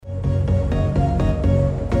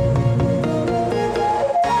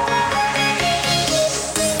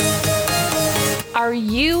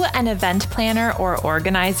you an event planner or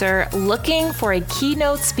organizer looking for a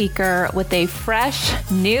keynote speaker with a fresh,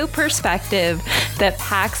 new perspective that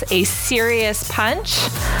packs a serious punch?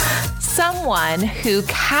 Someone who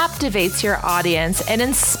captivates your audience and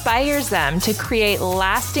inspires them to create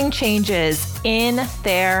lasting changes in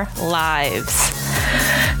their lives.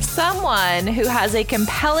 Someone who has a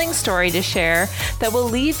compelling story to share that will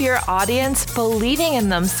leave your audience believing in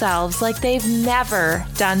themselves like they've never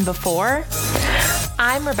done before.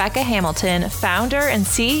 I'm Rebecca Hamilton, founder and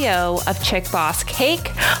CEO of Chick Boss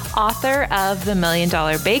Cake, author of The $1 Million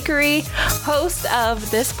Bakery, host of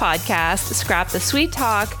this podcast, Scrap the Sweet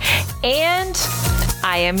Talk, and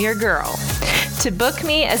I am your girl. To book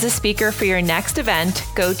me as a speaker for your next event,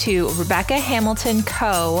 go to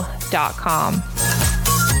RebeccaHamiltonCo.com.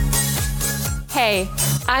 Hey,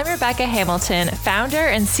 I'm Rebecca Hamilton, founder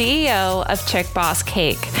and CEO of Chick Boss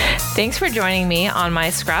Cake. Thanks for joining me on my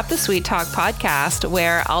Scrap the Sweet Talk podcast,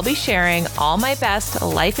 where I'll be sharing all my best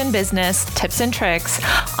life and business tips and tricks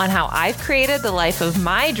on how I've created the life of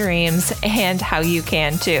my dreams and how you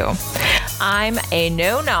can too. I'm a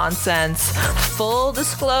no-nonsense, full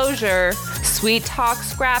disclosure, sweet talk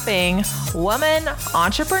scrapping woman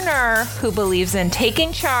entrepreneur who believes in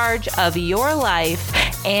taking charge of your life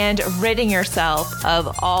and ridding yourself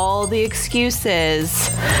of all the excuses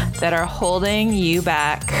that are holding you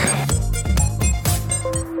back.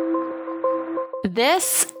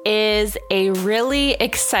 This is a really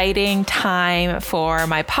exciting time for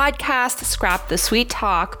my podcast, Scrap the Sweet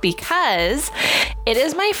Talk, because it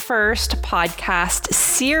is my first podcast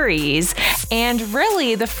series and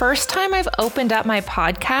really the first time I've opened up my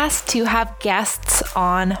podcast to have guests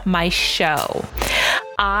on my show.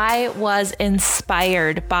 I was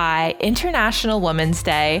inspired by International Women's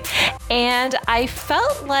Day, and I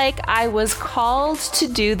felt like I was called to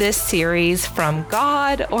do this series from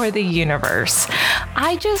God or the universe.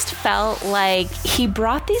 I just felt like He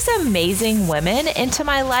brought these amazing women into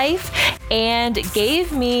my life and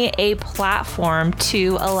gave me a platform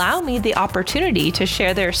to allow me the opportunity to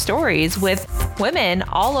share their stories with women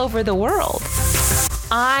all over the world.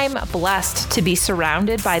 I'm blessed to be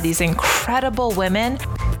surrounded by these incredible women,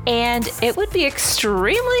 and it would be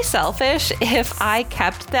extremely selfish if I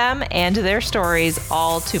kept them and their stories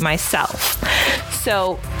all to myself.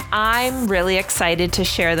 So I'm really excited to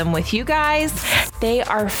share them with you guys. They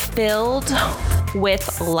are filled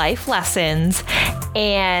with life lessons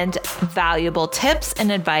and valuable tips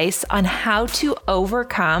and advice on how to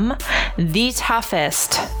overcome the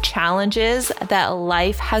toughest challenges that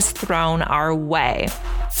life has thrown our way.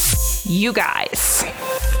 You guys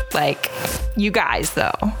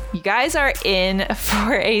though, you guys are in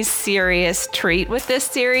for a serious treat with this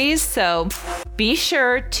series. So be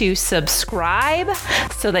sure to subscribe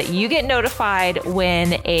so that you get notified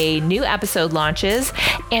when a new episode launches.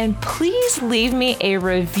 And please leave me a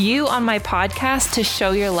review on my podcast to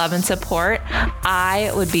show your love and support.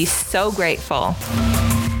 I would be so grateful.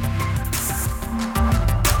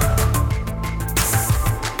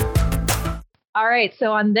 All right.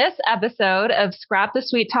 So on this episode of Scrap the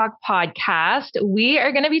Sweet Talk podcast, we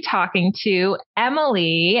are going to be talking to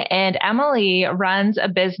Emily, and Emily runs a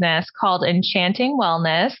business called Enchanting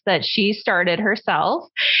Wellness that she started herself.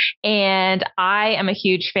 And I am a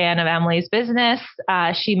huge fan of Emily's business.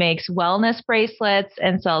 She makes wellness bracelets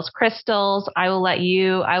and sells crystals. I will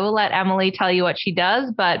let Emily tell you what she does.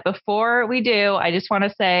 But before we do, I just want to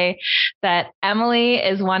say that Emily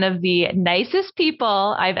is one of the nicest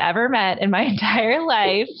people I've ever met in my entire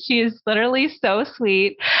life. She is literally so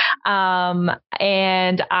sweet.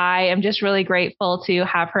 And I am just really grateful to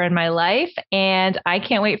have her in my life. And I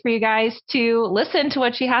can't wait for you guys to listen to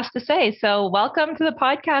what she has to say. So welcome to the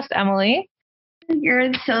podcast, Emily.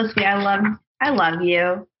 You're so sweet. I love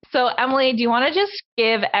you. So Emily, do you want to just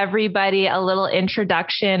give everybody a little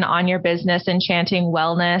introduction on your business, Enchanting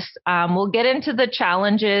Wellness? We'll get into the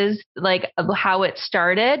challenges, like how it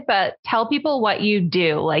started, but tell people what you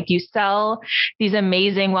do. Like you sell these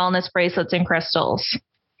amazing wellness bracelets and crystals.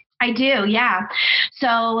 I do. Yeah.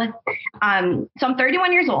 So I'm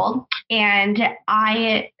 31 years old, and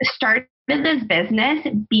I started this business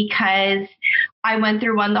because I went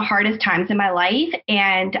through one of the hardest times in my life,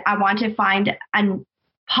 and I wanted to find a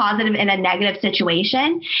positive in a negative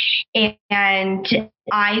situation. And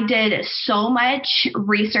I did so much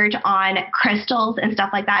research on crystals and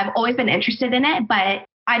stuff like that. I've always been interested in it, but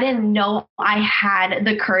I didn't know I had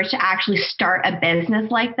the courage to actually start a business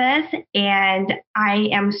like this. And I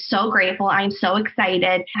am so grateful. I'm so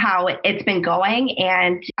excited how it's been going.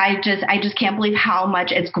 And I just can't believe how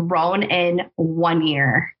much it's grown in 1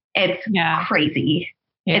 year. It's crazy.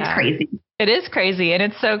 Yeah. It's crazy. It is crazy. And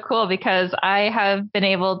it's so cool because I have been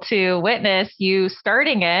able to witness you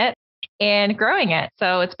starting it and growing it.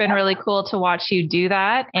 So it's been really cool to watch you do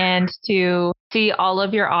that and to see all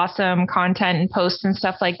of your awesome content and posts and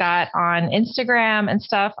stuff like that on Instagram and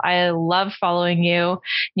stuff. I love following you.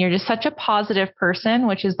 You're just such a positive person,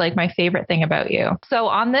 which is like my favorite thing about you. So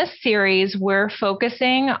on this series, we're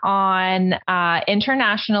focusing on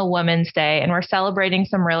International Women's Day, and we're celebrating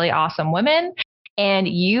some really awesome women. And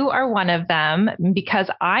you are one of them. Because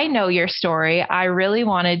I know your story, I really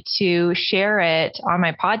wanted to share it on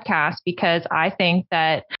my podcast because I think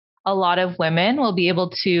that a lot of women will be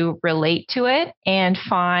able to relate to it and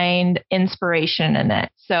find inspiration in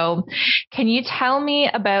it. So can you tell me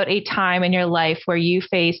about a time in your life where you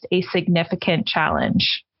faced a significant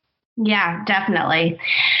challenge? Yeah, definitely.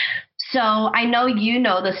 So I know you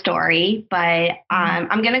know the story, but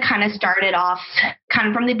I'm going to kind of start it off kind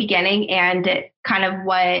of from the beginning and kind of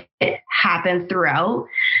what happened throughout.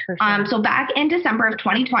 Sure. So back in December of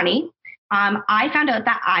 2020, I found out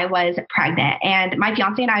that I was pregnant, and my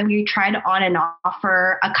fiance and I, we tried on and off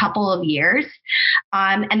for a couple of years.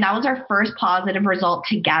 And that was our first positive result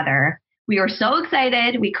together. We were so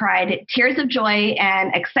excited. We cried tears of joy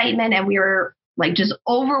and excitement, and we were like just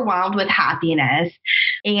overwhelmed with happiness.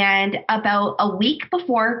 And about a week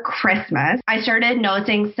before Christmas, I started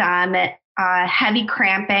noticing some heavy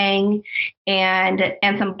cramping and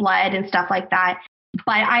some blood and stuff like that.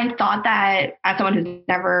 But I thought that as someone who's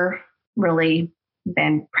never really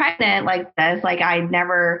been pregnant like this, like I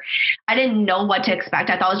didn't know what to expect.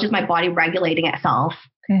 I thought it was just my body regulating itself.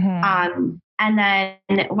 Mm-hmm. And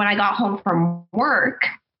then when I got home from work,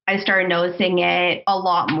 I started noticing it a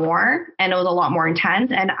lot more, and it was a lot more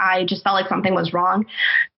intense, and I just felt like something was wrong.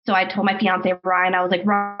 So I told my fiance, Ryan, I was like,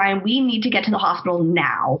 Ryan, we need to get to the hospital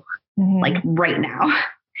now, like right now.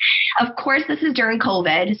 Of course, this is during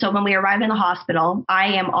COVID. So when we arrived in the hospital, I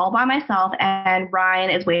am all by myself, and Ryan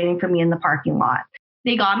is waiting for me in the parking lot.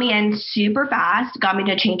 They got me in super fast, got me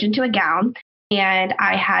to change into a gown, and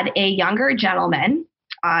I had a younger gentleman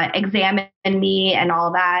examine me and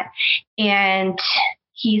all that. And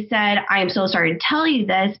he said, I am so sorry to tell you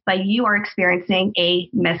this, but you are experiencing a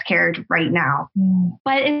miscarriage right now.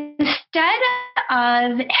 But instead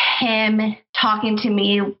of him talking to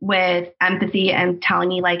me with empathy and telling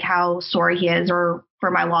me like how sorry he is or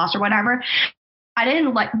for my loss or whatever, I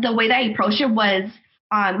didn't like the way that he approached it was,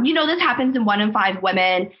 this happens in 1 in 5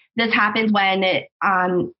 women. This happens when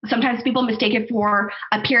sometimes people mistake it for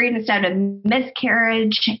a period instead of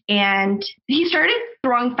miscarriage. And he started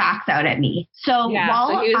throwing facts out at me. So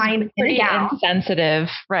while I'm pretty insensitive,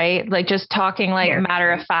 right? Like just talking like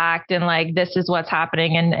matter of fact and like, this is what's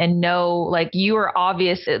happening. And no, like you are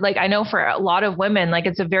obvious. Like I know for a lot of women, like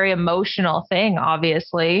it's a very emotional thing,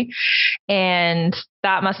 obviously. And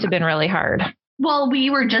that must've been really hard. Well, we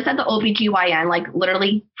were just at the OBGYN, like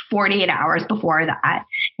literally 48 hours before that.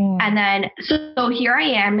 And then, so here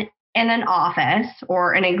I am in an office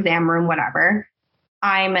or an exam room, whatever.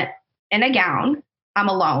 I'm in a gown. I'm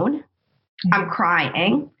alone. I'm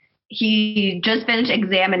crying. He just finished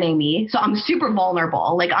examining me. So I'm super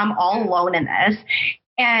vulnerable. Like I'm all alone in this.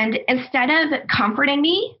 And instead of comforting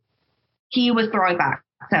me, he was throwing facts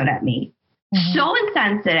out at me. So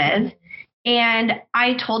insensitive. And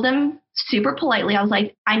I told him super politely, I was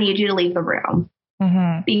like, I need you to leave the room.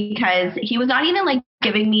 Because he was not even like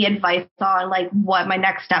giving me advice on like what my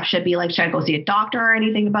next step should be. Like, should I go see a doctor or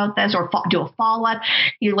anything about this or do a follow-up?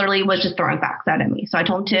 He literally was just throwing facts out at me. So I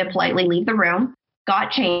told him to politely leave the room,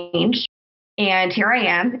 got changed. And here I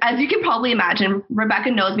am. As you can probably imagine,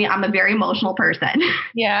 Rebecca knows me. I'm a very emotional person.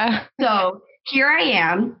 Yeah. So here I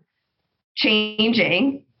am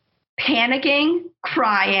changing, panicking,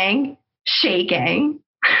 crying, shaking,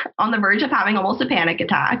 on the verge of having almost a panic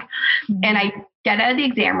attack. And I get out of the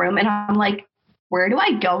exam room and I'm like, where do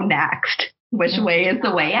I go next? Which way is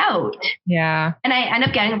the way out? Yeah. And I end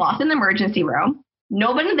up getting lost in the emergency room.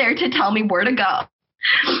 Nobody there to tell me where to go.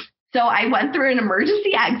 So I went through an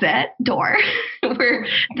emergency exit door where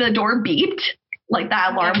the door beeped, like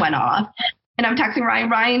that alarm went off. And I'm texting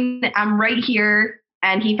Ryan, I'm right here.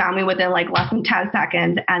 And he found me within like less than 10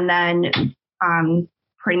 seconds. And then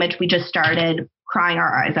pretty much we just started crying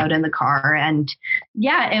our eyes out in the car. And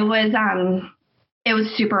yeah, it was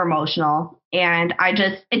super emotional. And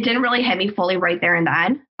it didn't really hit me fully right there and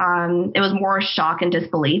then. It was more shock and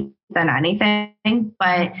disbelief than anything,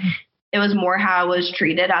 but it was more how I was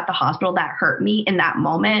treated at the hospital that hurt me in that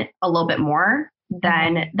moment a little bit more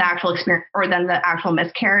than the actual experience or than the actual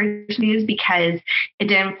miscarriage news, because it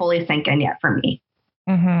didn't fully sink in yet for me.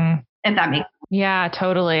 If that makes sense. Yeah,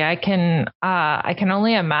 totally. I can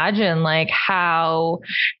only imagine like how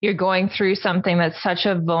you're going through something that's such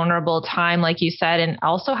a vulnerable time, like you said, and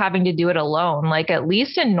also having to do it alone. Like at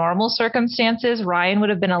least in normal circumstances, Ryan would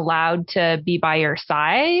have been allowed to be by your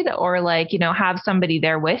side or like, have somebody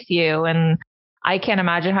there with you. And I can't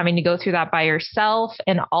imagine having to go through that by yourself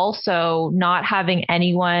and also not having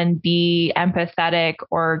anyone be empathetic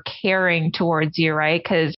or caring towards you, right?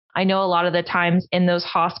 Because I know a lot of the times in those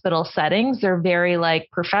hospital settings, they're very like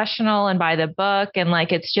professional and by the book. And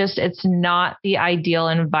like, it's not the ideal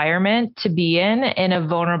environment to be in a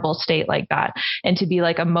vulnerable state like that and to be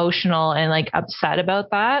like emotional and like upset about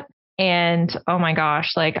that. And oh my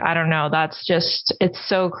gosh, like, I don't know, it's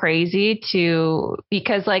so crazy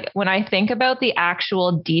because like when I think about the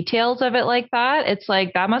actual details of it like that, it's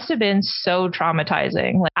like that must have been so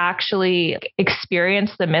traumatizing, like actually experience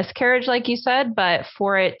the miscarriage, like you said, but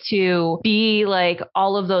for it to be like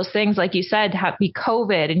all of those things, like you said, be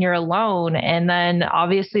COVID and you're alone. And then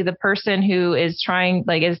obviously the person who is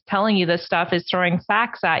telling you this stuff is throwing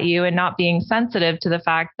facts at you and not being sensitive to the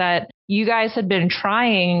fact that you guys had been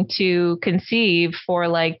trying to conceive for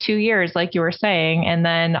like 2 years, like you were saying. And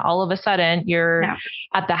then all of a sudden you're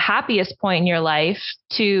at the happiest point in your life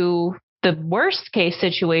to the worst case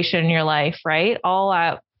situation in your life, right? All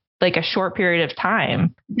at like a short period of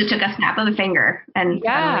time. Just took a snap of a finger and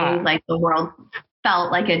suddenly like the world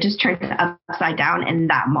felt like it just turned upside down in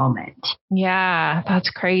that moment. Yeah,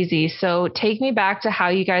 that's crazy. So take me back to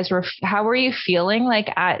how were you feeling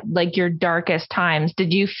like at like your darkest times?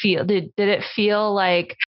 Did it feel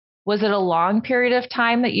like, was it a long period of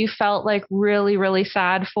time that you felt like really, really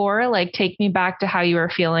sad for? Like, take me back to how you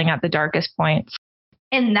were feeling at the darkest points.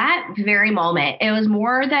 In that very moment, it was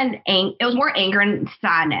more anger and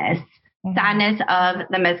sadness. Mm-hmm. Sadness of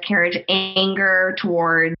the miscarriage, anger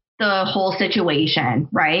towards the whole situation,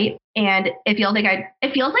 right? And it feels like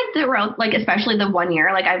throughout, like especially the 1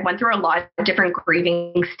 year, like I went through a lot of different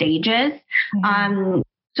grieving stages. Mm-hmm.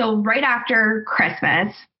 So right after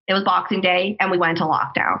Christmas, it was Boxing Day, and we went into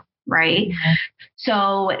lockdown, right? Mm-hmm.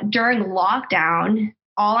 So during lockdown,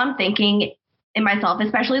 all I'm thinking in myself,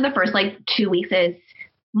 especially the first like 2 weeks, is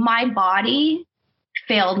my body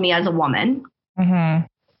failed me as a woman. Mm-hmm.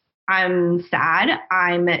 I'm sad.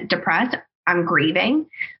 I'm depressed. I'm grieving.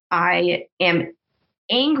 I am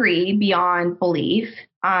angry beyond belief.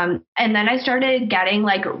 And then I started getting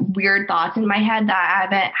like weird thoughts in my head that I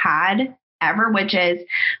haven't had ever, which is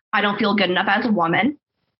I don't feel good enough as a woman.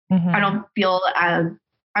 Mm-hmm. I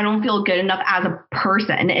don't feel good enough as a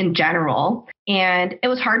person in general. And it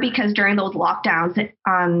was hard because during those lockdowns,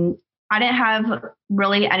 I didn't have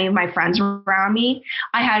really any of my friends around me.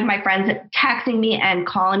 I had my friends texting me and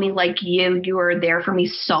calling me like you were there for me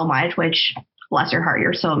so much, which bless your heart,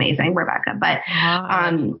 you're so amazing, Rebecca. But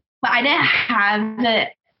I didn't have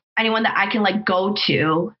anyone that I can like go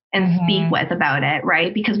to and speak with about it,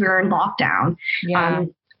 right? Because we were in lockdown. Yeah.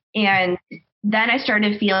 And then I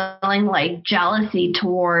started feeling like jealousy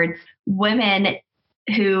towards women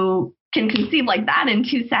who can conceive like that in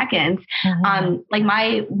 2 seconds. Mm-hmm. Like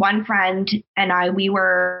my one friend and I, we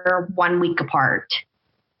were 1 week apart.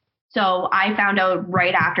 So I found out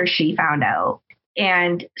right after she found out.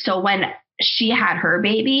 And so when she had her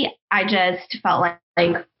baby, I just felt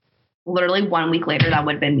like literally 1 week later, that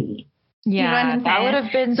would have been me. Yeah, you know what I'm that would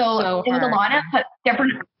have been so hard. It was a lot of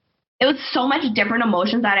different, it was so much different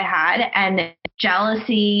emotions that I had, and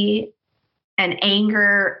jealousy and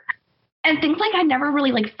anger and things like I never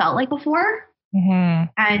really like felt like before. Mm-hmm.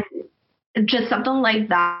 And just something like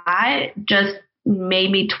that just made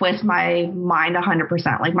me twist my mind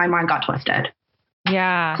 100%. Like my mind got twisted.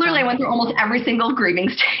 Yeah. Clearly I went through almost every single grieving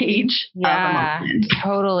stage. Yeah,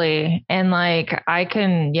 totally. And like, I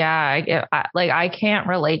can't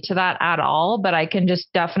relate to that at all, but I can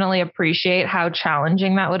just definitely appreciate how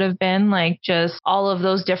challenging that would have been. Like just all of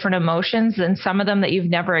those different emotions and some of them that you've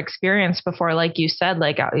never experienced before. Like you said,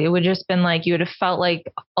 like it would just been like, you would have felt like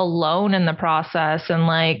alone in the process and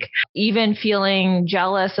like even feeling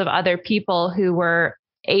jealous of other people who were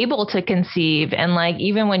able to conceive. And like,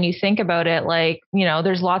 even when you think about it, like,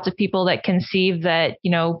 there's lots of people that conceive that,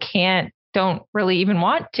 don't really even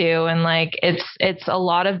want to. And like, it's a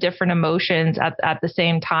lot of different emotions at the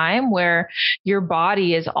same time where your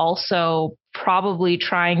body is also probably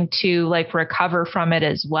trying to like recover from it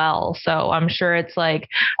as well. So I'm sure it's like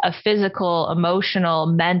a physical, emotional,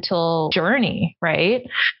 mental journey, right?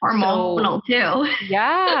 Hormonal too.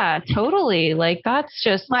 Yeah, totally. Like that's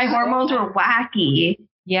just my hormones were wacky.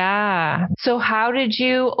 Yeah. So how did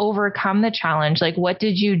you overcome the challenge? Like, what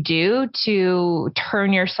did you do to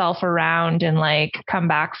turn yourself around and like come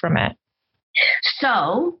back from it?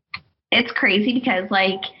 So it's crazy because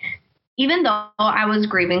like, even though I was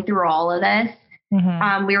grieving through all of this,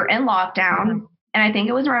 we were in lockdown, and I think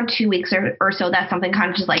it was around 2 weeks or so that something kind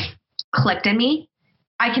of just like clicked in me.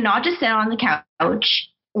 I cannot just sit on the couch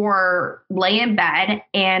or lay in bed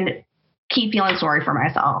and keep feeling sorry for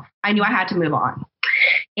myself. I knew I had to move on.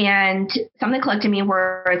 And something clicked in me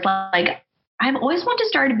where it's like, I've always wanted to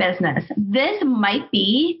start a business. This might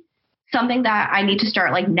be something that I need to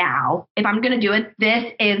start like now. If I'm going to do it,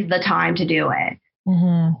 this is the time to do it.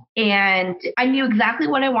 And I knew exactly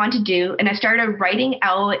what I wanted to do. And I started writing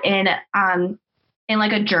out in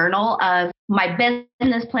like a journal of my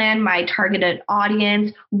business plan, my targeted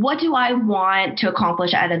audience. What do I want to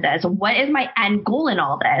accomplish out of this? What is my end goal in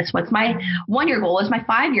all this? What's my 1-year goal? What's my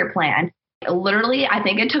 5-year plan? Literally, I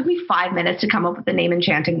think it took me 5 minutes to come up with the name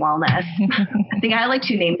Enchanting Wellness. I think I had like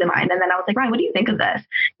 2 names in mind. And then I was like, Ryan, what do you think of this?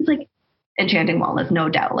 He's like, Enchanting Wellness, no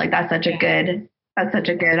doubt. Like that's such a good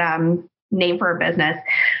name for a business.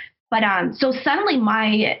 But so suddenly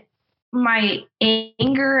my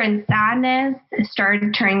anger and sadness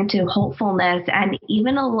started turning into hopefulness and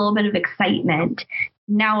even a little bit of excitement.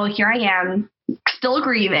 Now here I am, still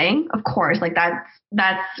grieving, of course, like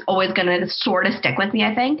that's always going to sort of stick with me,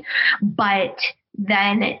 I think. But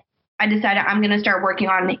then I decided I'm going to start working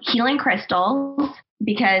on healing crystals,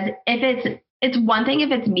 because if it's one thing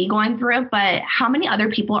if it's me going through it, but how many other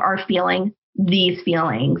people are feeling these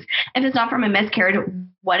feelings? If it's not from a miscarriage,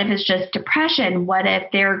 what if it's just depression? What if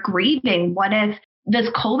they're grieving? What if this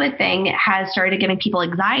COVID thing has started giving people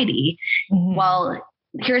anxiety? Well,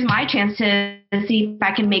 here's my chance to see if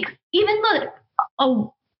I can make even a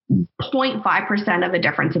 0.5% of a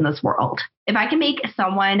difference in this world. If I can make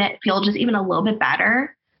someone feel just even a little bit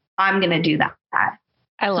better, I'm going to do that.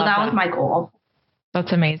 I love that. So that was my goal.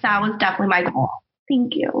 That's amazing. That was definitely my goal.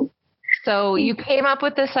 Thank you. So you came up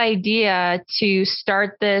with this idea to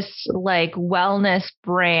start this like wellness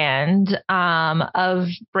brand of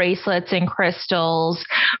bracelets and crystals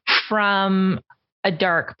from a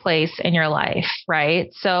dark place in your life, right?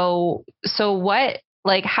 So what,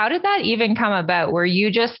 like, how did that even come about? Were you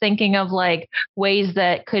just thinking of like ways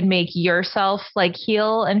that could make yourself like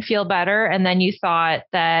heal and feel better? And then you thought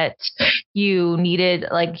that you needed,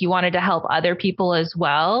 like, you wanted to help other people as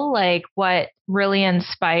well? Like, what really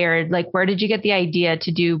inspired, like, where did you get the idea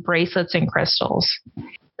to do bracelets and crystals?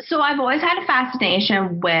 So I've always had a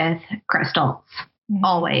fascination with crystals.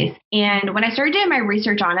 Always. And when I started doing my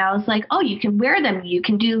research on it, I was like, oh, you can wear them. You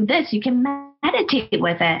can do this. You can meditate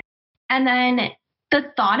with it. And then the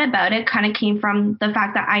thought about it kind of came from the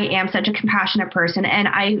fact that I am such a compassionate person, and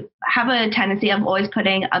I have a tendency of always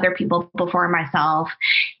putting other people before myself.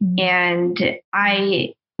 And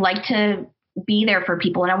I like to be there for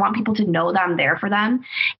people, and I want people to know that I'm there for them.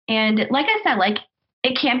 And like I said, like,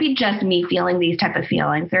 it can't be just me feeling these type of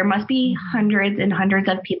feelings. There must be hundreds and hundreds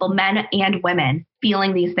of people, men and women,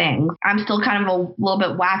 feeling these things. I'm still kind of a little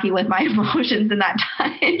bit wacky with my emotions in that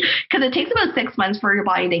time, because it takes about 6 months for your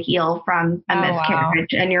body to heal from a miscarriage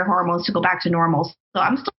and your hormones to go back to normal. So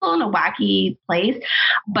I'm still in a wacky place,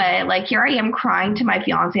 but like, here I am crying to my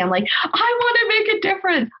fiance. I'm like, I want to make a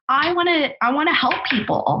difference. I want to help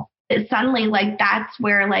people. Suddenly, like, that's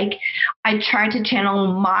where like I tried to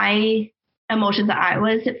channel my emotions that I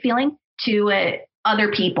was feeling to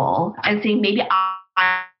other people and see maybe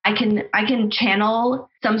I can channel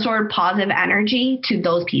some sort of positive energy to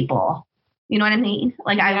those people. You know what I mean?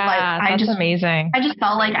 Like, that's amazing. I just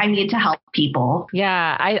felt like I need to help people.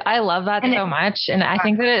 Yeah, I love that so much. And I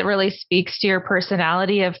think that it really speaks to your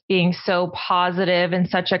personality of being so positive and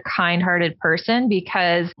such a kind-hearted person,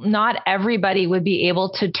 because not everybody would be able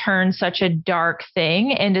to turn such a dark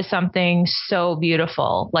thing into something so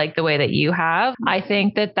beautiful like the way that you have. I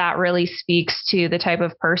think that that really speaks to the type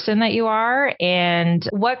of person that you are. And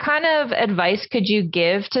what kind of advice could you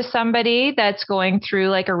give to somebody that's going through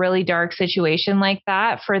like a really dark situation like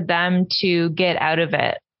that for them to get out of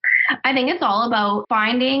it? I think it's all about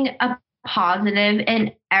finding a positive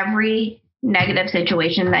in every negative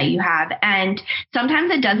situation that you have. And sometimes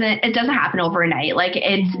it doesn't happen overnight. Like,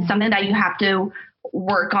 it's something that you have to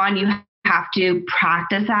work on. You have to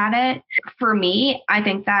practice at it. For me, I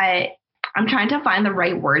think that I'm trying to find the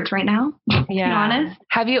right words right now, to be honest.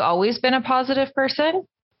 Have you always been a positive person?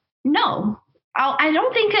 No, I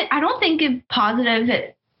don't think it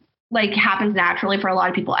positive like happens naturally for a lot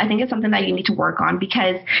of people. I think it's something that you need to work on,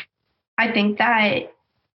 because I think that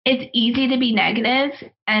it's easy to be negative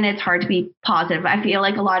and it's hard to be positive. I feel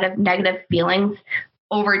like a lot of negative feelings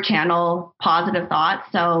over channel positive thoughts.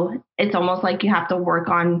 So it's almost like you have to work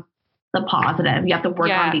on the positive. You have to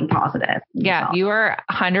work on being positive. Yeah, you are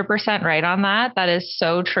 100% right on that. That is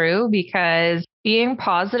so true, because being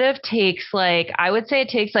positive takes I would say it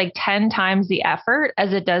takes 10 times the effort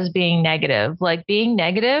as it does being negative. Like being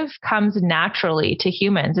negative comes naturally to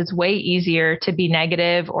humans. It's way easier to be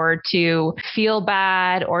negative or to feel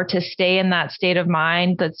bad or to stay in that state of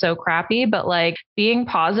mind that's so crappy. But being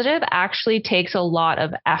positive actually takes a lot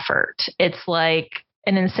of effort. It's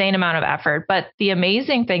an insane amount of effort. But the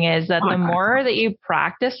amazing thing is that the more that you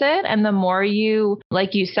practice it and the more you,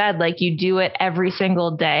 like you said, you do it every single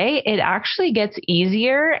day, it actually gets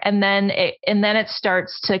easier. And then it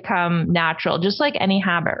starts to come natural, just like any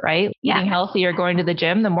habit, right? Yeah. Eating healthy or going to the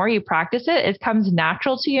gym, the more you practice it, it comes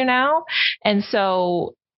natural to you now. And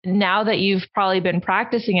so now that you've probably been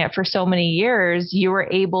practicing it for so many years, you were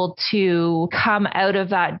able to come out of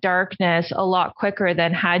that darkness a lot quicker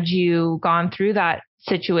than had you gone through that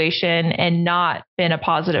situation and not been a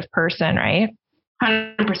positive person, right?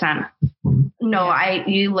 100%. No,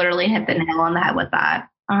 you literally hit the nail on the head with that.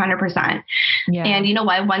 100%. Yeah. And you know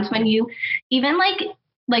what? When you even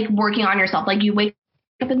working on yourself, you wake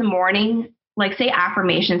up in the morning, say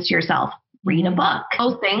affirmations to yourself, read a book.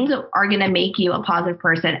 Those things are going to make you a positive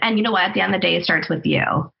person. And you know what? At the end of the day, it starts with you.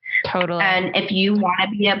 Totally. And if you want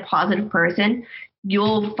to be a positive person,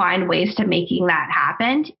 you'll find ways to making that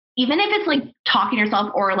happen. Even if it's talking to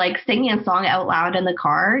yourself or singing a song out loud in the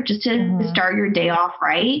car, just to start your day off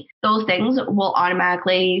right, those things will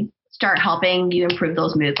automatically start helping you improve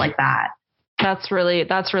those moods like that. That's really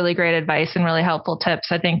great advice and really helpful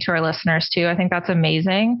tips, I think, to our listeners too. I think that's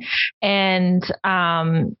amazing. And,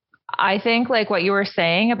 I think what you were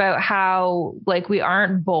saying about how we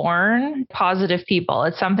aren't born positive people.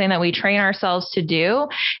 It's something that we train ourselves to do.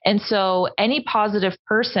 And so any positive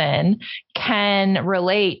person can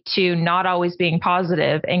relate to not always being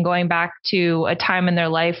positive and going back to a time in their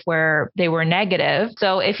life where they were negative.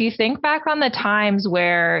 So if you think back on the times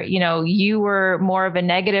where, you were more of a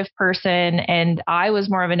negative person and I was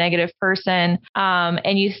more of a negative person,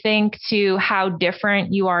 and you think to how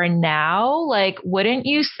different you are now, wouldn't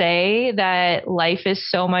you say that life is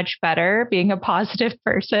so much better being a positive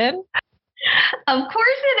person? Of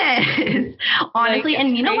course it is. Honestly.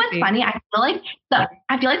 And you know what's funny? I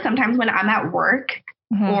feel like sometimes when I'm at work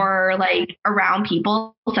or around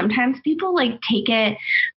people, sometimes people take it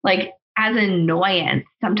as annoyance.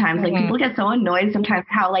 Sometimes people get so annoyed sometimes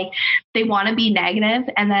how they want to be negative,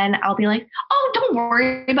 and then I'll be like, oh, don't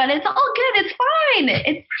worry about it. It's all good. It's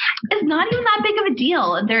fine. It's not even that big of a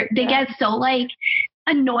deal. They get so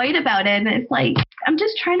annoyed about it, and it's I'm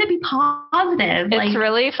just trying to be positive. It's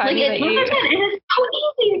really funny. It is so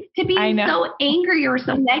easy to be so angry or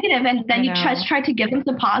so negative, and then you just try to give them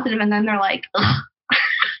some positive, and then they're like, ugh.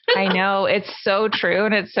 I know, it's so true.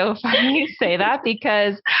 And it's so funny you say that,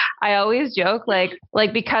 because I always joke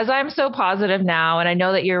because I'm so positive now, and I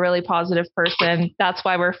know that you're a really positive person, that's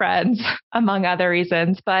why we're friends, among other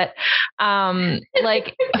reasons. But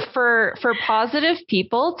for positive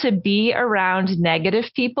people to be around negative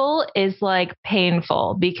people is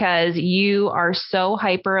painful, because you are so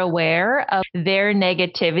hyper aware of their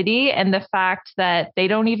negativity and the fact that they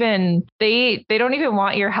don't even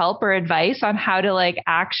want your help or advice on how to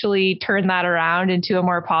actually turn that around into a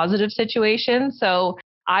more positive situation. So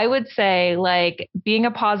I would say being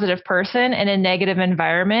a positive person in a negative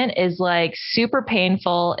environment is super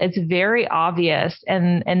painful. It's very obvious.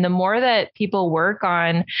 And the more that people work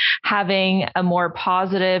on having a more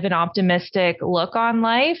positive and optimistic look on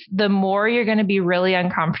life, the more you're going to be really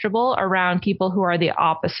uncomfortable around people who are the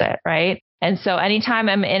opposite, right? And so anytime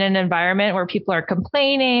I'm in an environment where people are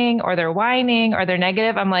complaining or they're whining or they're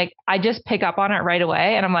negative, I'm I just pick up on it right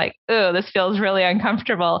away. And I'm oh, this feels really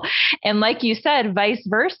uncomfortable. And like you said, vice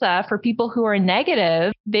versa, for people who are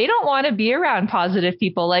negative, they don't want to be around positive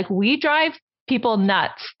people. We drive people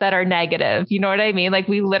nuts that are negative. You know what I mean?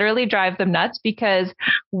 We literally drive them nuts because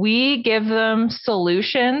we give them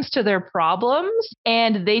solutions to their problems,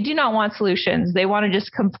 and they do not want solutions. They want to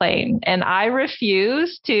just complain. And I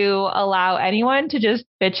refuse to allow anyone to just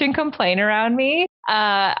bitch and complain around me.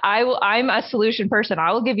 I'm a solution person.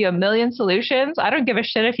 I will give you a million solutions. I don't give a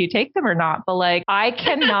shit if you take them or not, but I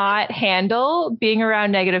cannot handle being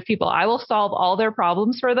around negative people. I will solve all their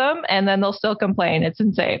problems for them, and then they'll still complain. It's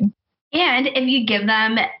insane. And if you give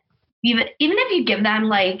them, even if you give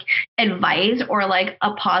them advice or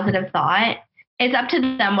a positive thought, it's up to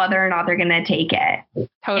them whether or not they're going to take it.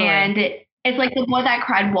 Totally. And it's the boy that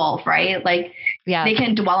cried wolf, right? They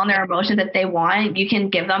can dwell on their emotions if they want. You can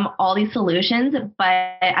give them all these solutions, but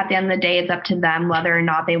at the end of the day, it's up to them whether or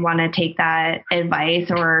not they want to take that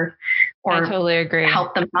advice or or I totally agree.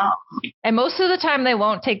 help themselves. And most of the time they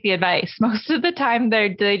won't take the advice. Most of the time they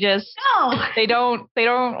don't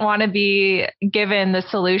want to be given the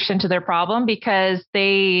solution to their problem, because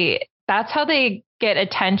that's how they get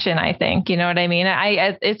attention, I think. You know what I mean?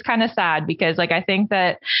 It's kind of sad, because like, I think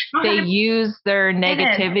that they use their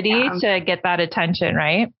negativity to get that attention,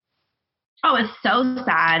 right? Oh, it's so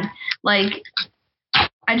sad. Like,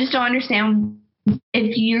 I just don't understand.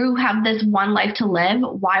 If you have this one life to live,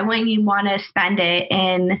 why wouldn't you want to spend it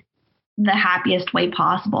in the happiest way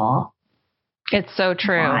possible? It's so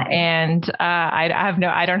true. Why? And I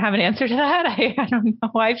don't have an answer to that. I don't know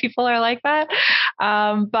why people are like that.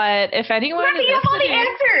 But if anyone have all the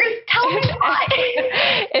answers, tell me why.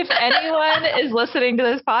 If anyone is listening to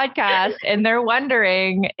this podcast and they're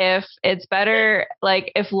wondering if it's better,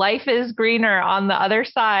 like if life is greener on the other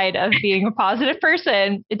side of being a positive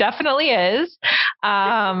person, it definitely is.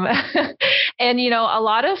 And, you know, a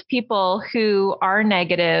lot of people who are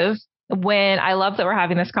negative, I love that we're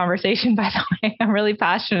having this conversation, by the way, I'm really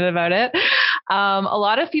passionate about it. A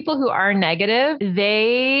lot of people who are negative,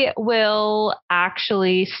 they will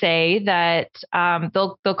actually say that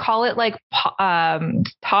they'll call it like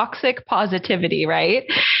toxic positivity, right?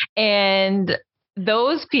 And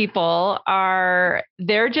those people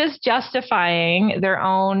they're just justifying their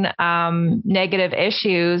own negative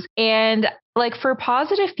issues. And like for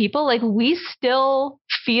positive people, like we still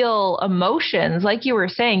feel emotions. Like you were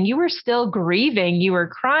saying, you were still grieving, you were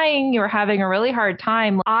crying, you were having a really hard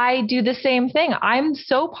time. I do the same thing. I'm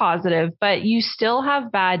so positive, but you still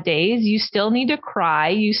have bad days. You still need to cry.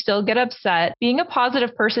 You still get upset. Being a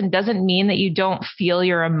positive person doesn't mean that you don't feel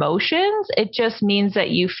your emotions. It just means that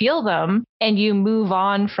you feel them and you move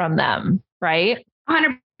on from them, right?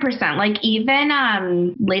 100%. Like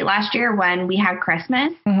even late last year when we had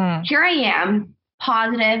Christmas, here I am,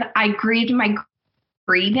 positive. I grieved my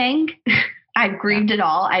grieving. I've grieved it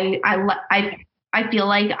all. I feel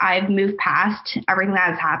like I've moved past everything that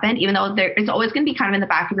has happened, even though it's always going to be kind of in the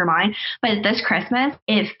back of your mind. But this Christmas,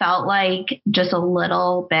 it felt like just a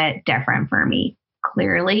little bit different for me,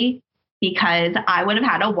 clearly, because I would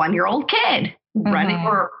have had a 1-year-old kid running,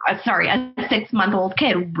 a 6-month-old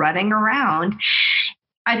kid running around.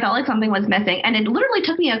 I felt like something was missing. And it literally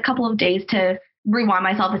took me a couple of days to rewind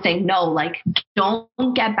myself and say, no, like, don't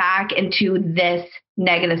get back into this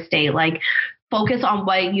negative state. Like, focus on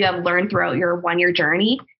what you have learned throughout your 1-year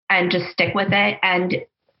journey and just stick with it. And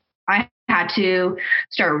I had to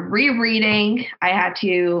start rereading.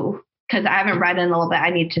 Because I haven't read in a little bit,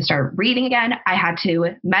 I need to start reading again. I had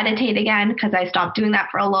to meditate again because I stopped doing that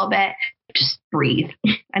for a little bit. Just breathe.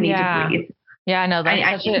 I need to breathe. Yeah, no,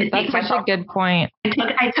 that's such a good point.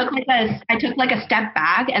 I took like a step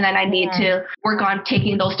back, and then I need to work on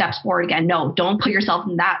taking those steps forward again. No, don't put yourself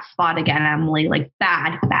in that spot again, Emily. Like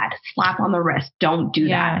bad, slap on the wrist. Don't do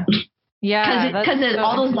that. Yeah, because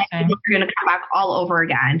all those negatives are going to come back all over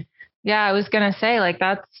again. Yeah, I was going to say, like,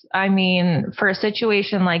 for a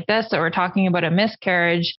situation like this that we're talking about, a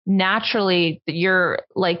miscarriage, naturally you're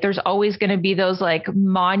like, there's always going to be those like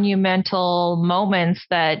monumental moments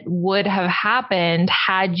that would have happened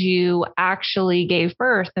had you actually gave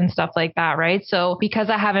birth and stuff like that. Right. So because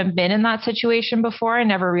I haven't been in that situation before, I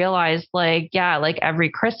never realized like every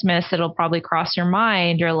Christmas, it'll probably cross your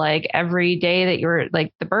mind, or like every day that you're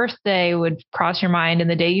like the birthday would cross your mind, and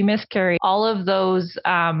the day you miscarry, all of those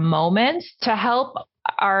moments to help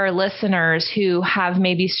our listeners who have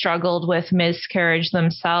maybe struggled with miscarriage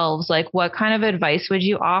themselves. Like, what kind of advice would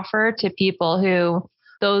you offer to people who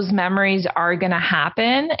those memories are going to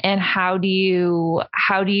happen, and how do you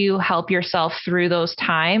help yourself through those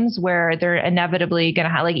times where they're inevitably going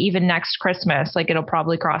to have, like, even next Christmas, like it'll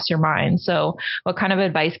probably cross your mind. So what kind of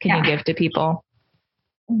advice can you give to people?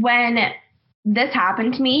 When this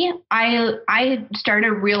happened to me, I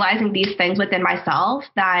started realizing these things within myself,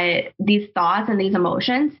 that these thoughts and these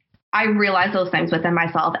emotions, I realized those things within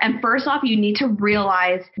myself. And first off, you need to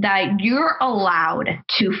realize that you're allowed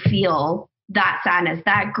to feel that sadness,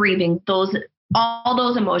 that grieving, all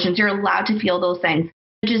those emotions. You're allowed to feel those things.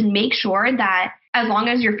 Just make sure that as long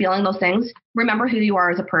as you're feeling those things, remember who you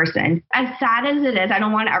are as a person. As sad as it is, I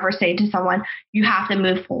don't want to ever say to someone, you have to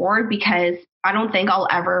move forward, because I don't think I'll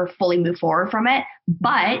ever fully move forward from it.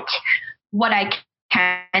 But what I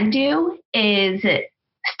can do is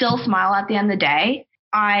still smile at the end of the day.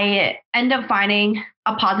 I end up finding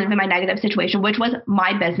a positive in my negative situation, which was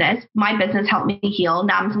my business. My business helped me heal.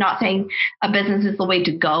 Now, I'm not saying a business is the way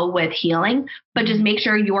to go with healing, but just make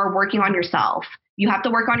sure you are working on yourself. You have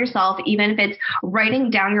to work on yourself, even if it's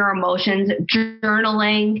writing down your emotions,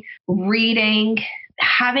 journaling, reading,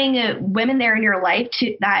 having women there in your life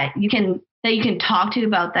that you can that you can talk to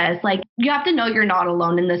about this. Like, you have to know you're not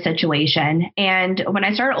alone in this situation. And when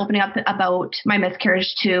I started opening up about my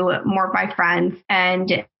miscarriage to more of my friends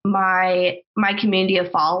and my community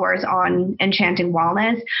of followers on Enchanting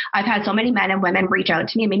Wellness, I've had so many men and women reach out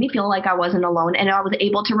to me. It made me feel like I wasn't alone, and I was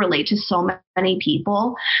able to relate to so many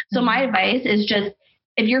people. So my advice is just,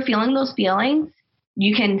 if you're feeling those feelings,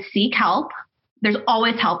 you can seek help. There's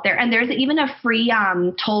always help there. And there's even a free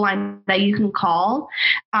toll line that you can call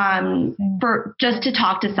for just to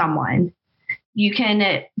talk to someone. You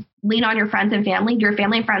can lean on your friends and family. Your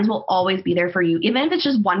family and friends will always be there for you. Even if it's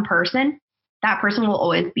just one person, that person will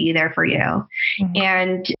always be there for you. Mm-hmm.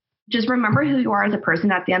 And just remember who you are as a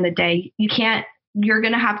person at the end of the day. You're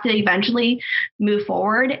going to have to eventually move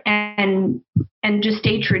forward and just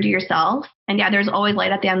stay true to yourself. And yeah, there's always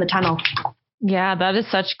light at the end of the tunnel. Yeah, that is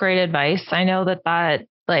such great advice. I know that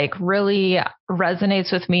like really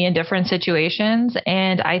resonates with me in different situations.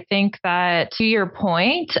 And I think that, to your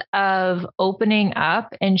point of opening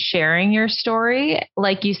up and sharing your story,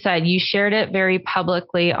 like you said, you shared it very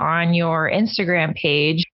publicly on your Instagram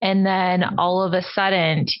page. And then all of a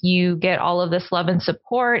sudden you get all of this love and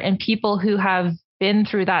support, and people who have been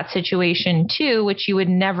through that situation too, which you would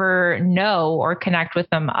never know or connect with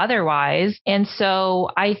them otherwise. And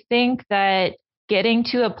so I think that getting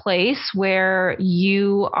to a place where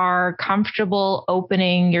you are comfortable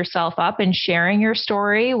opening yourself up and sharing your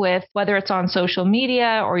story with, whether it's on social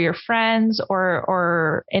media or your friends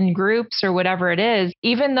or in groups or whatever it is,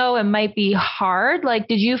 even though it might be hard, like,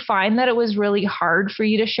 did you find that it was really hard for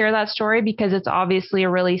you to share that story? Because it's obviously a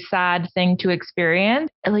really sad thing to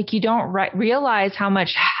experience. Like, you don't realize how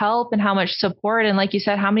much help and how much support, and like you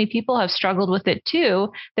said, how many people have struggled with it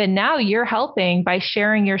too, that now you're helping by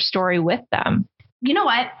sharing your story with them. You know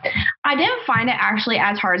what? I didn't find it actually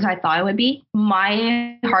as hard as I thought it would be.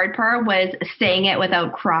 My hard part was saying it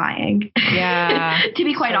without crying. Yeah. To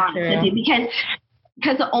be quite honest with you,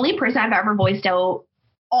 because the only person I've ever voiced out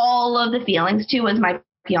all of the feelings to was my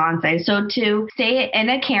fiance. So to say it in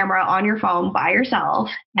a camera on your phone by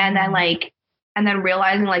yourself, and then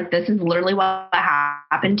realizing like this is literally what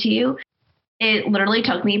happened to you. It literally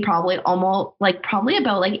took me probably about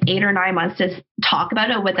 8 or 9 months to talk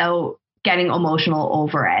about it without getting emotional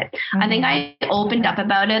over it. Mm-hmm. I think I opened up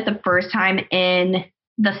about it the first time in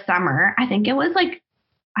the summer. I think it was like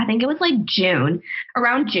June.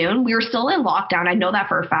 Around June, we were still in lockdown. I know that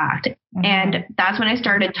for a fact. Mm-hmm. And that's when I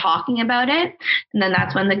started talking about it. And then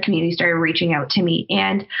that's when the community started reaching out to me.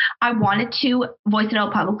 And I wanted to voice it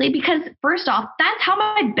out publicly because, first off, that's how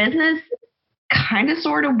my business kind of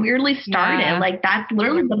sort of weirdly started. Yeah. Like, that's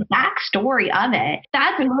literally the backstory of it.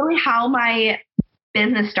 That's really how my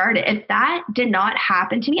business started. If that did not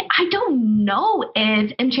happen to me, I don't know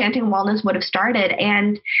if Enchanting Wellness would have started.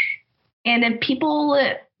 And if people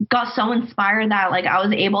got so inspired that like I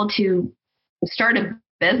was able to start a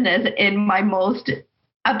business in my most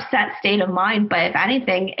upset state of mind, but if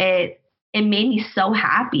anything, it made me so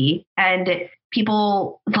happy. And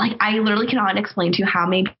people, like, I literally cannot explain to you how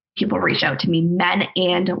many people reach out to me, men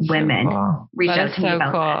and women, reach out to me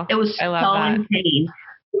about it. It was so insane.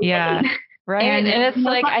 Yeah. Right. And it's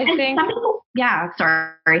like, I think,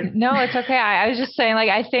 sorry. No, it's okay. I was just saying, like,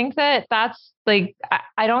 I think that's like,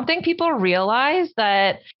 I don't think people realize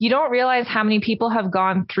that. You don't realize how many people have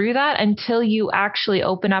gone through that until you actually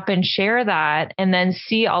open up and share that, and then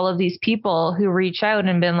see all of these people who reach out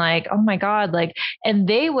and been like, oh my God, like, and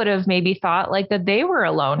they would have maybe thought like that they were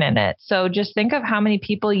alone in it. So just think of how many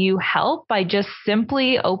people you help by just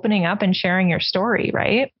simply opening up and sharing your story,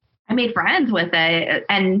 right? I made friends with it,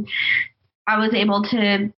 and I was able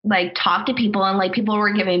to like talk to people, and like people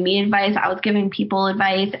were giving me advice. I was giving people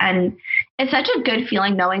advice, and it's such a good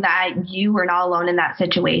feeling knowing that you were not alone in that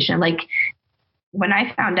situation. Like, when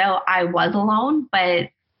I found out, I was alone, and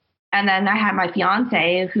then I had my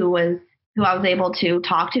fiance who I was able to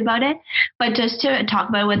talk to about it, but just to talk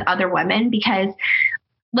about it with other women, because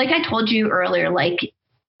like I told you earlier, like,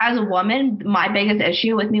 as a woman, my biggest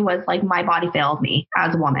issue with me was like my body failed me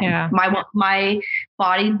as a woman. Yeah. My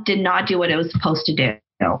body did not do what it was supposed to do.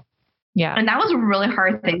 Yeah. And that was a really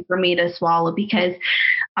hard thing for me to swallow, because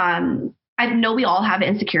I know we all have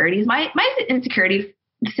insecurities. My insecurity,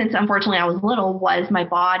 since unfortunately I was little, was my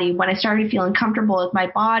body. When I started feeling comfortable with my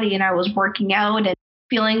body and I was working out and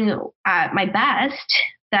feeling at my best,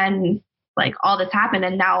 then like all this happened,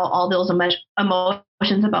 and now all those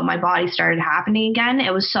emotions about my body started happening again.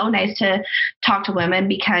 It was so nice to talk to women,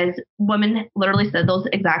 because women literally said those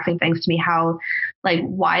exact same things to me. How, like,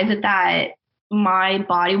 why is it that my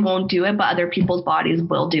body won't do it, but other people's bodies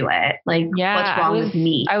will do it. Like, what's wrong with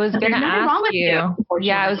me? I was going to ask you.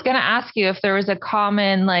 Yeah, I was going to ask you if there was a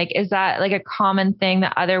common, like, is that like a common thing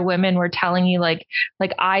that other women were telling you? Like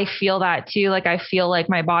I feel that too. Like, I feel like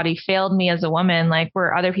my body failed me as a woman. Like,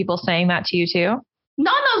 were other people saying that to you too?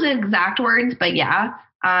 Not those exact words, but yeah.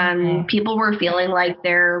 People were feeling like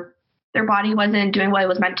their body wasn't doing what it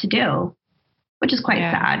was meant to do, which is quite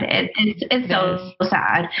sad. It's so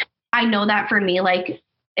sad. I know that for me, like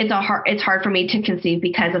it's hard for me to conceive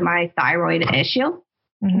because of my thyroid issue,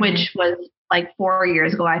 which was like 4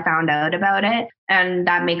 years ago, I found out about it, and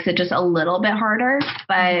that makes it just a little bit harder,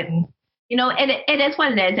 but you know, it is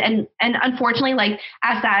what it is. And unfortunately, like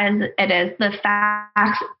as sad as it is, the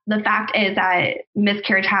fact is that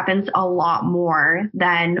miscarriage happens a lot more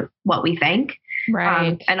than what we think.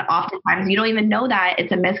 Right. And oftentimes you don't even know that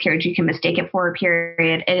it's a miscarriage. You can mistake it for a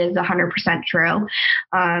period. It is 100% true.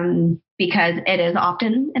 Because it is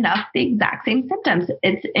often enough the exact same symptoms.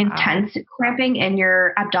 It's intense cramping in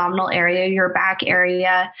your abdominal area, your back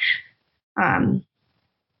area,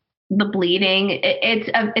 the bleeding. It's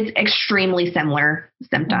extremely similar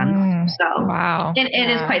symptoms. So it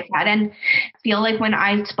is quite sad. And I feel like when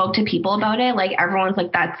I spoke to people about it, like everyone's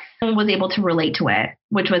like was able to relate to it,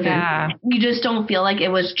 which was you just don't feel like it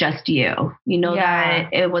was just you. You know that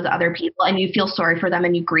it was other people, and you feel sorry for them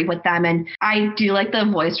and you grieve with them. And I do like the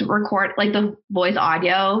voice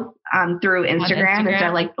audio through Instagram instead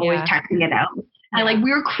of like always texting it out. And like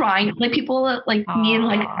we were crying, like people like me and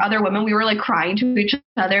like other women, we were like crying to each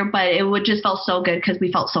other, but it would just felt so good because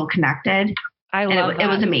we felt so connected. I love that. It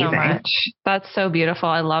was amazing. So much. That's so beautiful.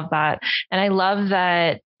 I love that. And I love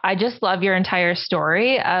that. I just love your entire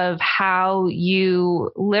story of how you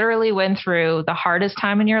literally went through the hardest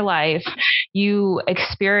time in your life. You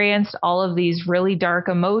experienced all of these really dark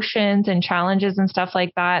emotions and challenges and stuff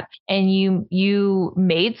like that. And you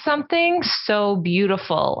made something so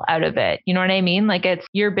beautiful out of it. You know what I mean? Like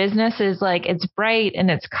your business is like, it's bright and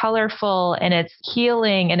it's colorful and it's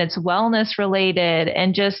healing and it's wellness related.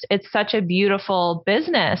 And just, it's such a beautiful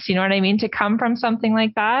business. You know what I mean? To come from something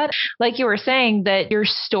like that, like you were saying, that your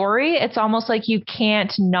story, it's almost like you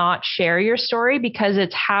can't not share your story because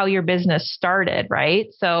it's how your business started, right?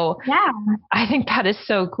 So I think that is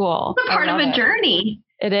so cool. It's a part of a journey.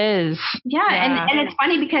 It is. Yeah. And it's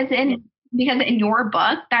funny because in your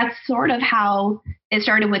book, that's sort of how it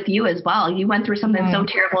started with you as well. You went through something so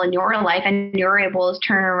terrible in your life and you're able to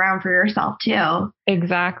turn it around for yourself too.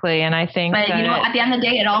 Exactly. And I think but you know, at the end of the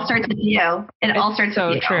day, it all starts with you. It all starts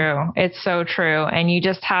with you. True. It's so true. And you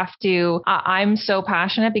just have to, I'm so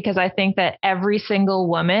passionate because I think that every single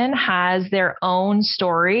woman has their own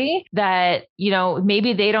story that, you know,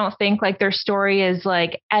 maybe they don't think like their story is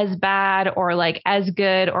like as bad or like as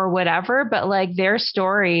good or whatever, but like their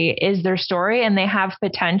story is their story and they have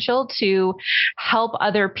potential to help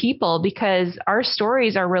other people because our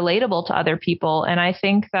stories are relatable to other people. And I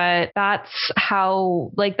think that that's how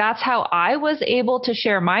I was able to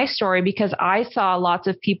share my story because I saw lots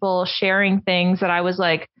of people sharing things that I was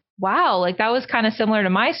like, wow, like that was kind of similar to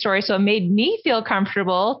my story. So it made me feel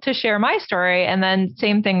comfortable to share my story. And then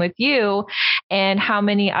same thing with you and how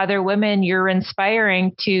many other women you're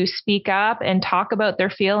inspiring to speak up and talk about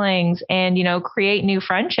their feelings and, you know, create new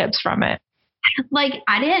friendships from it. Like,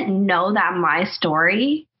 I didn't know that my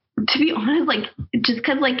story, to be honest, like, just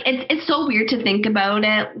because, like, it's so weird to think about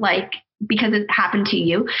it, like, because it happened to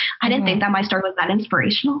you. I didn't think that my story was that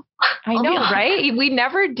inspirational. I know, right? We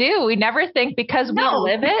never do. We never think because we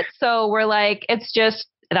live it. So we're like, it's just,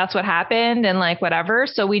 that's what happened and like whatever.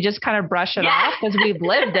 So we just kind of brush it off because we've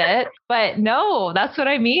lived it. But no, that's what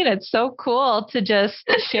I mean. It's so cool to just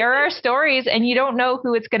share our stories and you don't know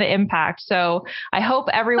who it's going to impact. So I hope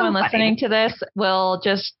everyone listening to this will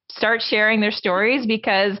just start sharing their stories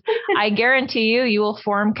because I guarantee you will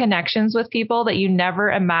form connections with people that you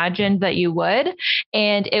never imagined that you would.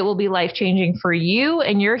 And it will be life-changing for you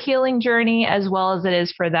and your healing journey as well as it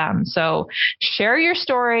is for them. So share your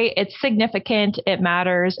story. It's significant. It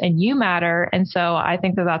matters and you matter. And so I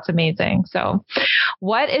think that that's amazing. So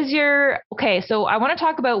so I want to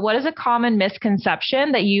talk about what is a common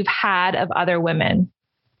misconception that you've had of other women?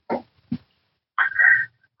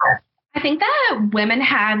 I think that women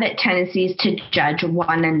have tendencies to judge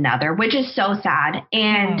one another, which is so sad.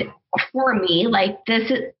 And for me, like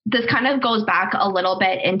this kind of goes back a little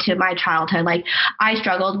bit into my childhood. Like I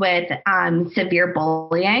struggled with severe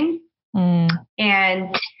bullying. And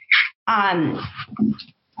I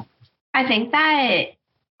think that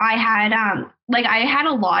I had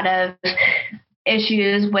a lot of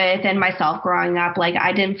issues within myself growing up. Like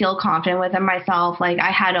I didn't feel confident within myself. Like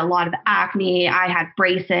I had a lot of acne. I had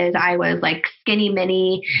braces. I was like skinny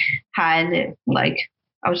mini, had like,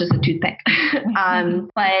 I was just a toothpick.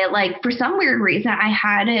 But like for some weird reason, I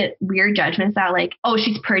had weird judgments that like, oh,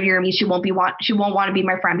 she's prettier than me. She won't want to be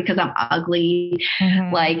my friend because I'm ugly.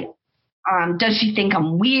 Like, does she think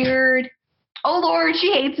I'm weird? Oh Lord,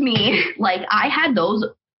 she hates me. Like I had those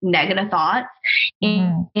negative thoughts.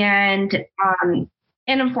 And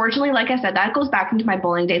unfortunately, like I said, that goes back into my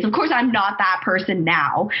bullying days. Of course, I'm not that person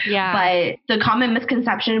now. Yeah. But the common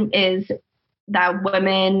misconception is that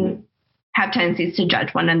women have tendencies to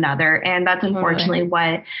judge one another. And that's unfortunately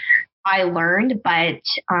what I learned. But,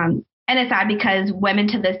 and it's sad because women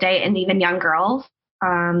to this day, and even young girls,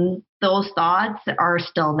 those thoughts are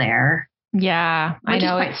still there. Yeah, I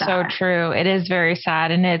know, it's so true. It is very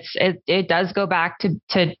sad. And it does go back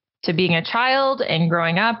to being a child and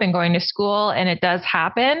growing up and going to school, and it does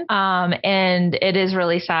happen. And it is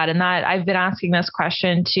really sad. And that I've been asking this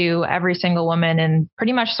question to every single woman, and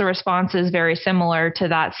pretty much the response is very similar to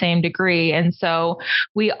that same degree. And so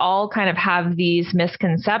we all kind of have these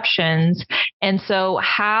misconceptions. And so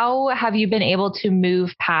how have you been able to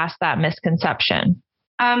move past that misconception?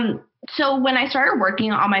 So when I started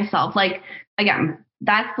working on myself, like, again,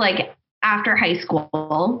 that's like after high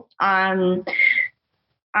school,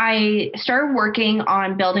 I started working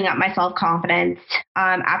on building up my self-confidence.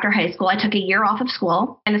 After high school, I took a year off of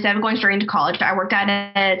school, and instead of going straight into college, I worked at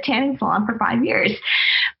a tanning salon for 5 years.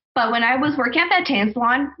 But when I was working at that tanning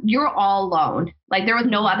salon, you're all alone. Like there was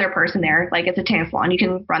no other person there. Like it's a tanning salon. You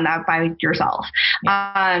can run that by yourself.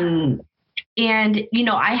 And, you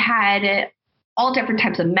know, I had all different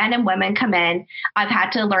types of men and women come in. I've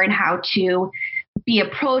had to learn how to be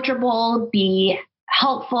approachable, be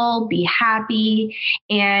helpful, be happy.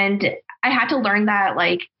 And I had to learn that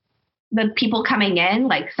like the people coming in,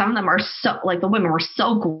 like some of them are so, like the women were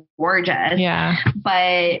so gorgeous. Yeah.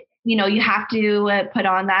 But, you know, you have to put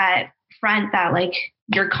on that front that like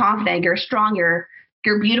you're confident, you're strong, you're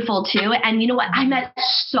beautiful too. And you know what?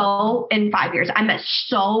 In 5 years, I met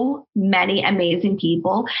so many amazing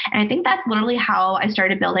people. And I think that's literally how I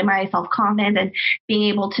started building my self-confidence and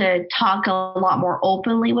being able to talk a lot more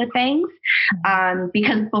openly with things.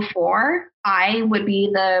 Because before I would be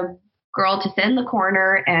the girl to sit in the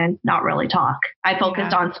corner and not really talk. I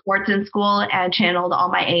focused on sports in school and channeled all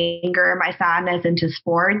my anger, my sadness into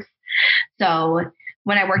sports. So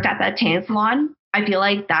when I worked at that tan salon, I feel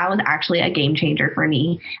like that was actually a game changer for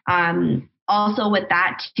me. Also with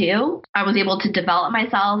that too, I was able to develop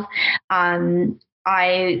myself.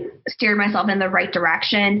 I steered myself in the right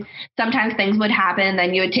direction. Sometimes things would happen,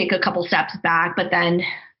 then you would take a couple steps back, but then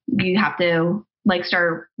you have to like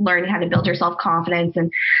start learning how to build your self-confidence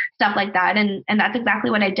and stuff like that. And that's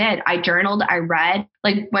exactly what I did. I journaled, I read,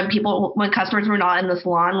 like when customers were not in the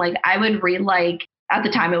salon, like I would read like, at the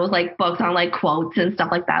time, it was like books on like quotes and stuff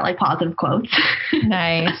like that, like positive quotes.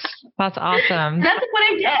 Nice. That's awesome. That's what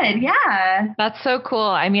I did. Yeah. That's so cool.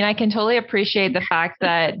 I mean, I can totally appreciate the fact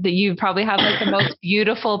that you probably have like the most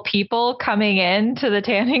beautiful people coming in to the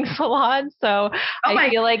tanning salon. So I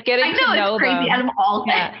feel like getting to know them. Out of all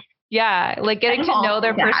things. Yeah, like getting to know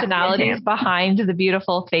their personalities behind the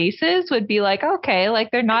beautiful faces would be like, okay,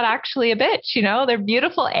 like they're not actually a bitch, you know, they're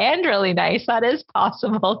beautiful and really nice. That is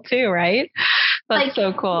possible too, right? That's like,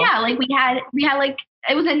 so cool. Yeah, like we had like,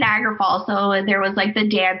 it was in Niagara Falls, so there was like the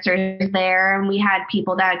dancers there, and we had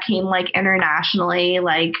people that came like internationally,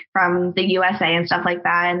 like from the USA and stuff like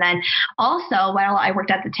that. And then also while I worked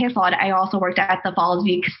at the tan salon, I also worked at the Falls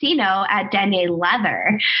View Casino at Denier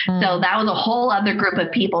Leather. So that was a whole other group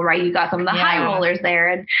of people, right? You got some of the high rollers there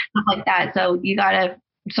and stuff like that. So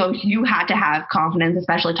you had to have confidence,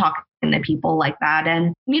 especially talking to people like that.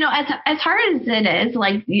 And, you know, as hard as it is,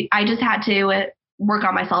 like I just had to work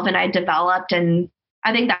on myself, and I developed, and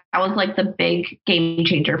I think that was like the big game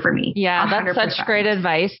changer for me. Yeah, 100%. That's such great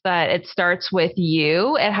advice that it starts with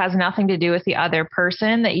you. It has nothing to do with the other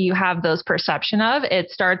person that you have those perception of.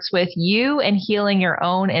 It starts with you and healing your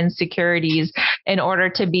own insecurities in order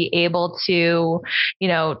to be able to, you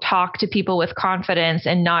know, talk to people with confidence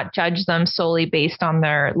and not judge them solely based on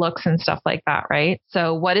their looks and stuff like that, right?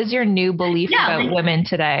 So what is your new belief about women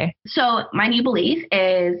today? So my new belief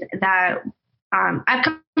is that I've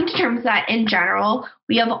come to terms that in general,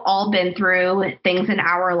 we have all been through things in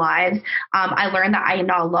our lives. I learned that I am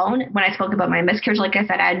not alone. When I spoke about my miscarriage, like I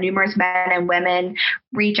said, I had numerous men and women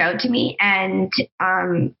reach out to me, and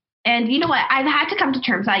you know what? I've had to come to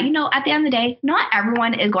terms that, you know, at the end of the day, not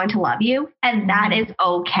everyone is going to love you, and that is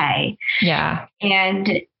okay. Yeah. And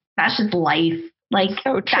that's just life. Like,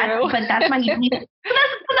 so true. But that's my belief.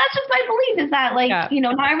 But that's just my belief, is that like,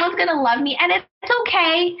 not everyone's going to love me, and it's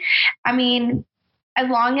okay. I mean, as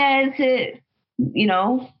long as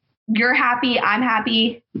you're happy, I'm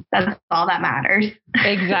happy, that's all that matters.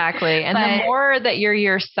 Exactly. And the more that you're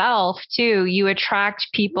yourself too, you attract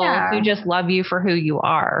people who just love you for who you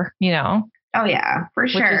are, Oh yeah, for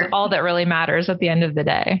sure. Which is all that really matters at the end of the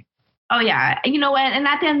day. Oh yeah. You know what? And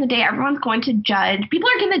at the end of the day, everyone's going to judge. People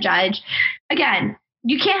are going to judge. Again,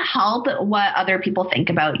 you can't help what other people think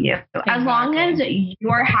about you. Exactly. As long as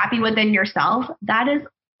you're happy within yourself, that is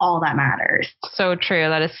all that matters. So true.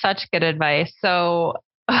 That is such good advice. So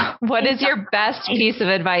what is your best piece of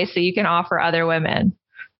advice that you can offer other women?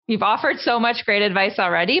 You've offered so much great advice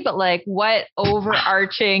already, but like, what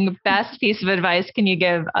overarching best piece of advice can you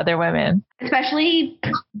give other women? Especially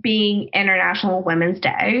being International Women's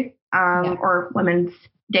Day, or Women's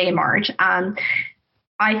Day in March.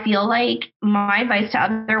 I feel like my advice to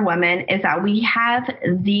other women is that we have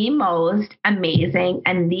the most amazing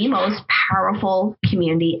and the most powerful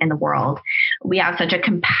community in the world. We have such a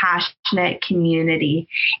compassionate community,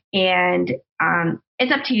 and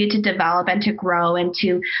it's up to you to develop and to grow and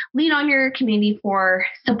to lean on your community for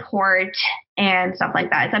support and stuff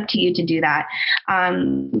like that. It's up to you to do that.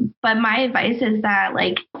 But my advice is that,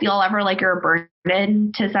 like, if you'll ever like you're a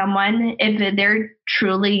burden to someone, if they're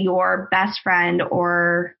truly your best friend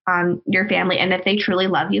or your family, and if they truly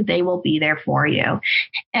love you, they will be there for you.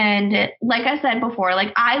 And like I said before,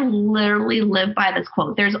 like, I literally live by this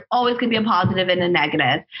quote: there's always going to be a positive and a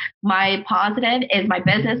negative. My positive is my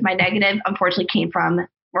business. My negative, unfortunately,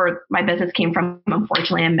 my business came from,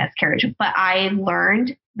 unfortunately, a miscarriage. But I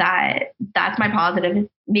learned that that's my positive.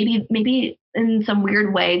 Maybe in some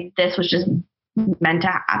weird way, this was just meant to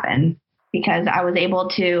happen, because I was able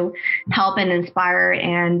to help and inspire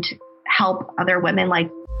and help other women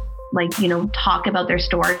talk about their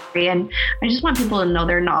story. And I just want people to know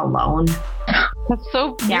they're not alone. That's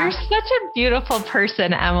so, you're such a beautiful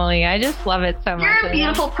person, Emily. I just love it so much. You're a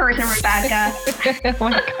beautiful person, Rebecca. Oh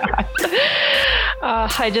my God.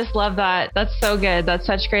 I just love that. That's so good. That's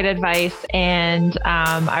such great advice. And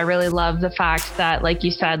I really love the fact that, like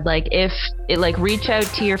you said, like, if it, like, reach out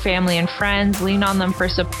to your family and friends, lean on them for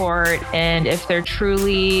support. And if they're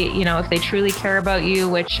truly, if they truly care about you,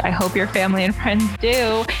 which I hope your family and friends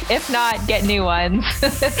do, if not, get new ones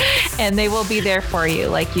and they will be there for you,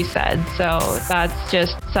 like you said. So that's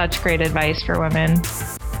just such great advice for women.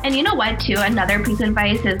 And you know what, too? Another piece of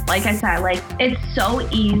advice is, like I said, like, it's so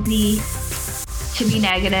easy to be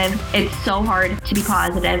negative. It's so hard to be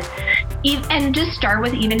positive. And just start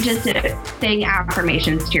with even just saying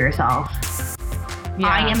affirmations to yourself. Yeah.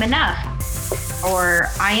 I am enough, or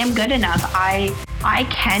I am good enough. I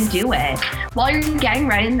can do it. While you're getting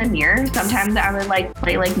ready in the mirror, sometimes I would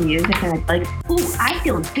play music, and I'd be like, ooh, I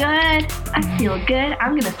feel good. I feel good.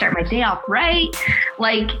 I'm going to start my day off right.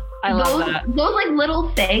 I love that. Those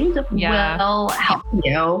little things will help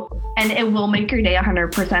you, and it will make your day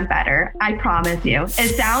 100% better. I promise you.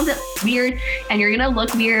 It sounds weird, and you're going to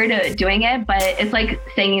look weird doing it, but it's like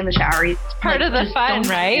singing in the shower. It's part of the fun,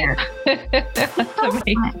 right? That's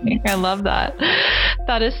amazing. I love that.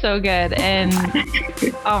 That is so good. And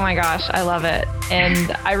oh my gosh, I love it.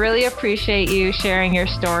 And I really appreciate you sharing your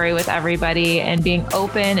story with everybody and being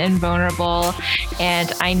open and vulnerable.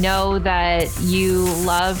 And I know that you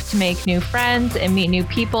love to make new friends and meet new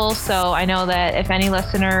people. So I know that if any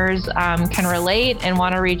listeners can relate and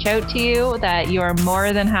want to reach out to you, that you are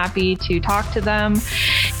more than happy to talk to them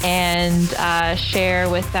and share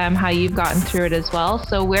with them how you've gotten through it as well.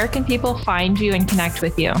 So where can people find you and connect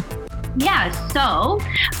with you? Yeah, so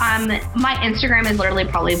my Instagram is literally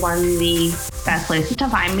probably one of the best places to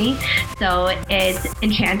find me. So it's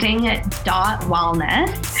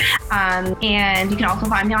enchanting.wellness. And you can also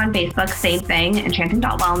find me on Facebook, same thing,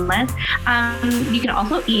 enchanting.wellness. You can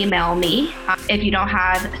also email me if you don't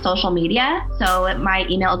have social media. So my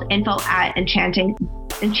email is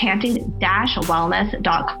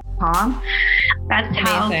info@enchanting-wellness.com. That's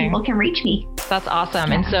how people can reach me. That's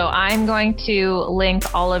awesome. And so I'm going to link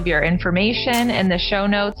all of your information in the show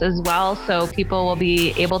notes as well, so people will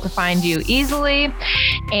be able to find you easily.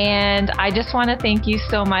 And I just want to thank you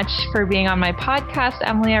so much for being on my podcast,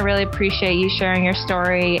 Emily. I really appreciate you sharing your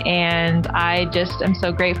story, and I just am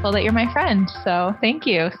so grateful that you're my friend. So thank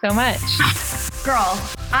you so much. Girl,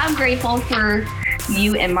 I'm grateful for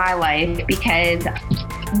you in my life, because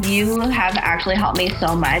you have actually helped me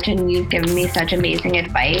so much, and you've given me such amazing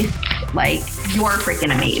advice. You're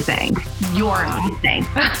freaking amazing. You're amazing.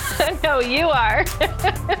 No, you are.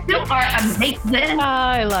 You are amazing. Oh,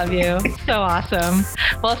 I love you. So awesome.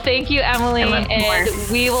 Well, thank you, Emily. And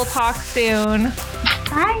we will talk soon.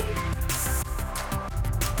 Bye.